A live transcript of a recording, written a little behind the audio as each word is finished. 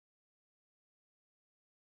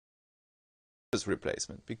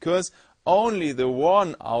replacement, because only the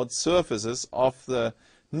worn out surfaces of the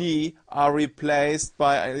knee are replaced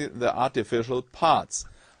by the artificial parts.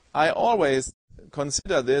 I always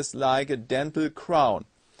consider this like a dental crown.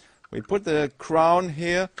 We put the crown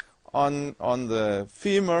here on the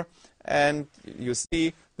femur, and you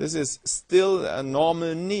see this is still a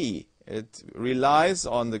normal knee. It relies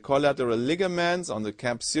on the collateral ligaments, on the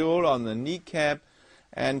capsule, on the kneecap,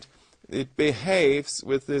 and it behaves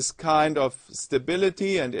with this kind of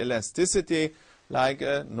stability and elasticity like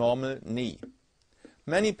a normal knee.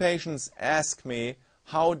 Many patients ask me,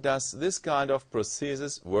 how does this kind of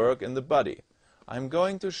prosthesis work in the body? I'm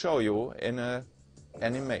going to show you in an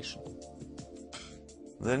animation.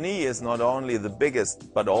 The knee is not only the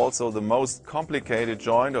biggest, but also the most complicated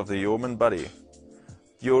joint of the human body.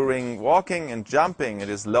 During walking and jumping, it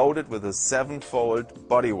is loaded with a 7-fold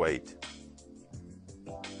body weight.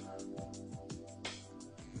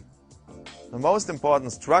 The most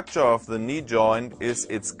important structure of the knee joint is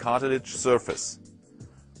its cartilage surface.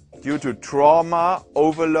 Due to trauma,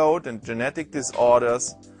 overload and genetic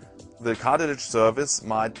disorders, the cartilage surface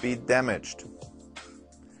might be damaged.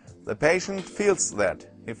 The patient feels that.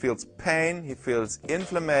 He feels pain, he feels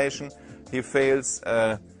inflammation, he feels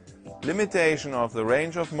a limitation of the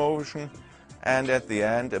range of motion, and at the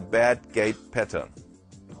end a bad gait pattern.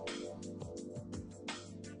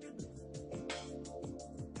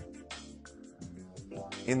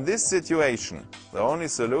 In this situation, the only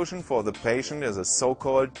solution for the patient is a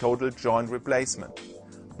so-called total joint replacement.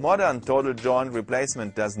 Modern total joint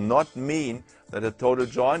replacement does not mean that a total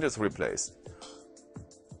joint is replaced.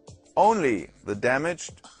 Only the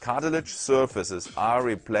damaged cartilage surfaces are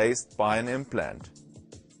replaced by an implant.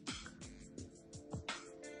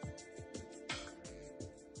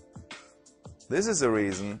 This is the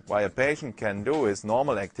reason why a patient can do his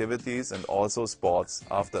normal activities and also sports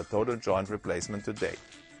after total joint replacement today.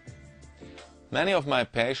 Many of my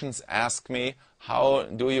patients ask me, how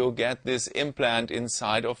do you get this implant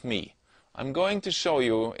inside of me? I'm going to show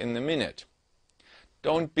you in a minute.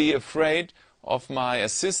 Don't be afraid of my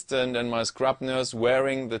assistant and my scrub nurse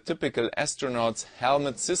wearing the typical astronaut's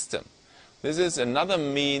helmet system. This is another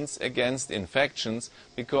means against infections,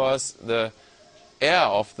 because the air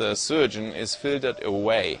of the surgeon is filtered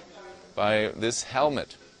away by this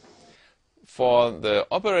helmet. For the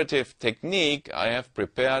operative technique, I have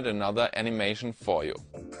prepared another animation for you.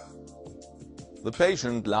 The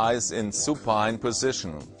patient lies in supine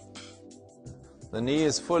position. The knee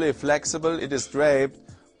is fully flexible, it is draped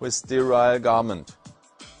with sterile garment.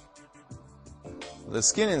 The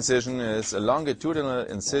skin incision is a longitudinal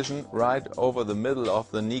incision right over the middle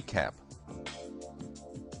of the kneecap.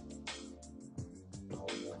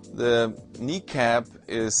 The kneecap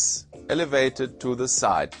is elevated to the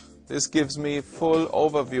side. This gives me full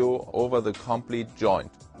overview over the complete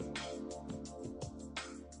joint.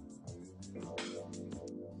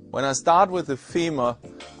 When I start with the femur,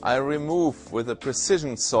 I remove with a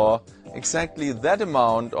precision saw exactly that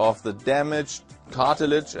amount of the damaged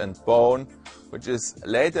cartilage and bone, which is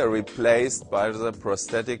later replaced by the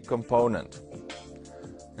prosthetic component.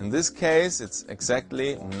 In this case, it's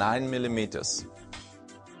exactly 9 millimeters.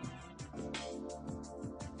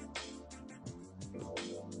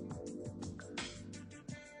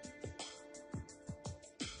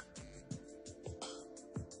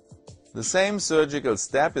 The same surgical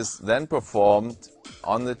step is then performed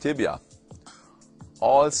on the tibia.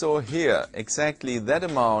 Also here, exactly that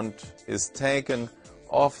amount is taken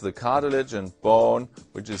off the cartilage and bone,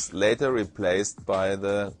 which is later replaced by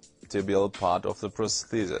the tibial part of the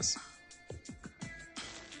prosthesis.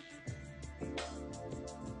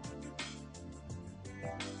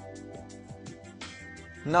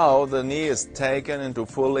 Now the knee is taken into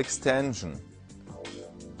full extension.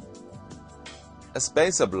 A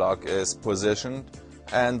spacer block is positioned,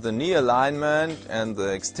 and the knee alignment and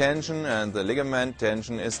the extension and the ligament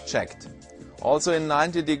tension is checked. Also in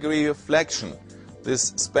 90-degree flexion,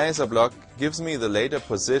 this spacer block gives me the later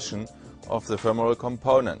position of the femoral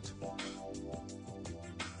component.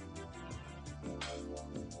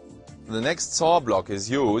 The next saw block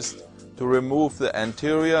is used to remove the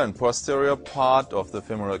anterior and posterior part of the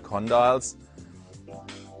femoral condyles,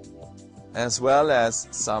 as well as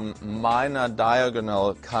some minor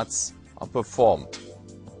diagonal cuts are performed.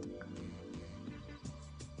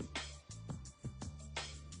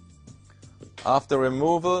 After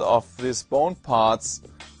removal of these bone parts,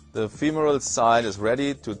 the femoral side is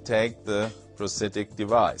ready to take the prosthetic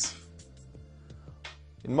device.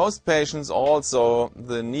 In most patients also,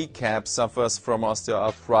 the kneecap suffers from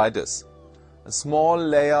osteoarthritis. A small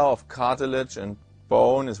layer of cartilage and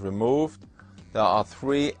bone is removed, there are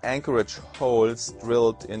 3 anchorage holes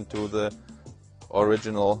drilled into the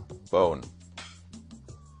original bone.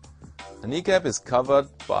 The kneecap is covered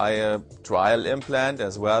by a trial implant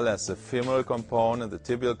as well as the femoral component, the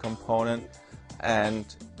tibial component, and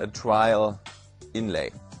a trial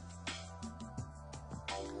inlay.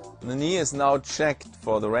 The knee is now checked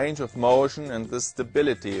for the range of motion and the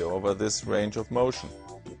stability over this range of motion.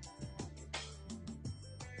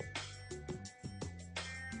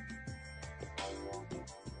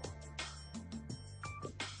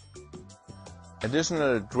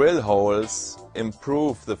 Additional drill holes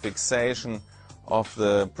improve the fixation of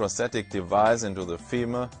the prosthetic device into the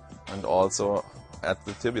femur and also at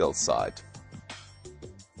the tibial side.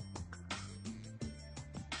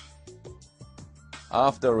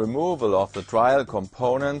 After removal of the trial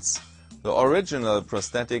components, the original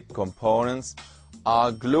prosthetic components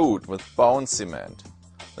are glued with bone cement.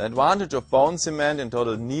 The advantage of bone cement in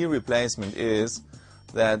total knee replacement is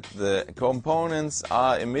that the components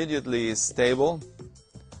are immediately stable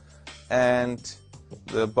and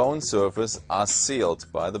the bone surface are sealed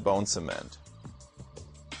by the bone cement.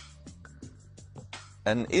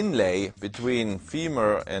 An inlay between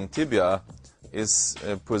femur and tibia is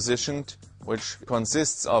positioned, which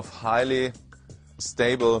consists of highly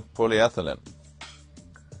stable polyethylene.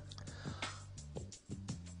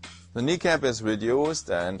 The kneecap is reduced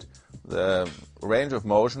and the range of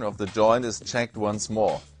motion of the joint is checked once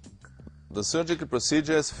more. The surgical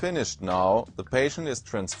procedure is finished now. The patient is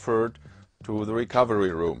transferred to the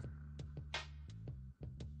recovery room.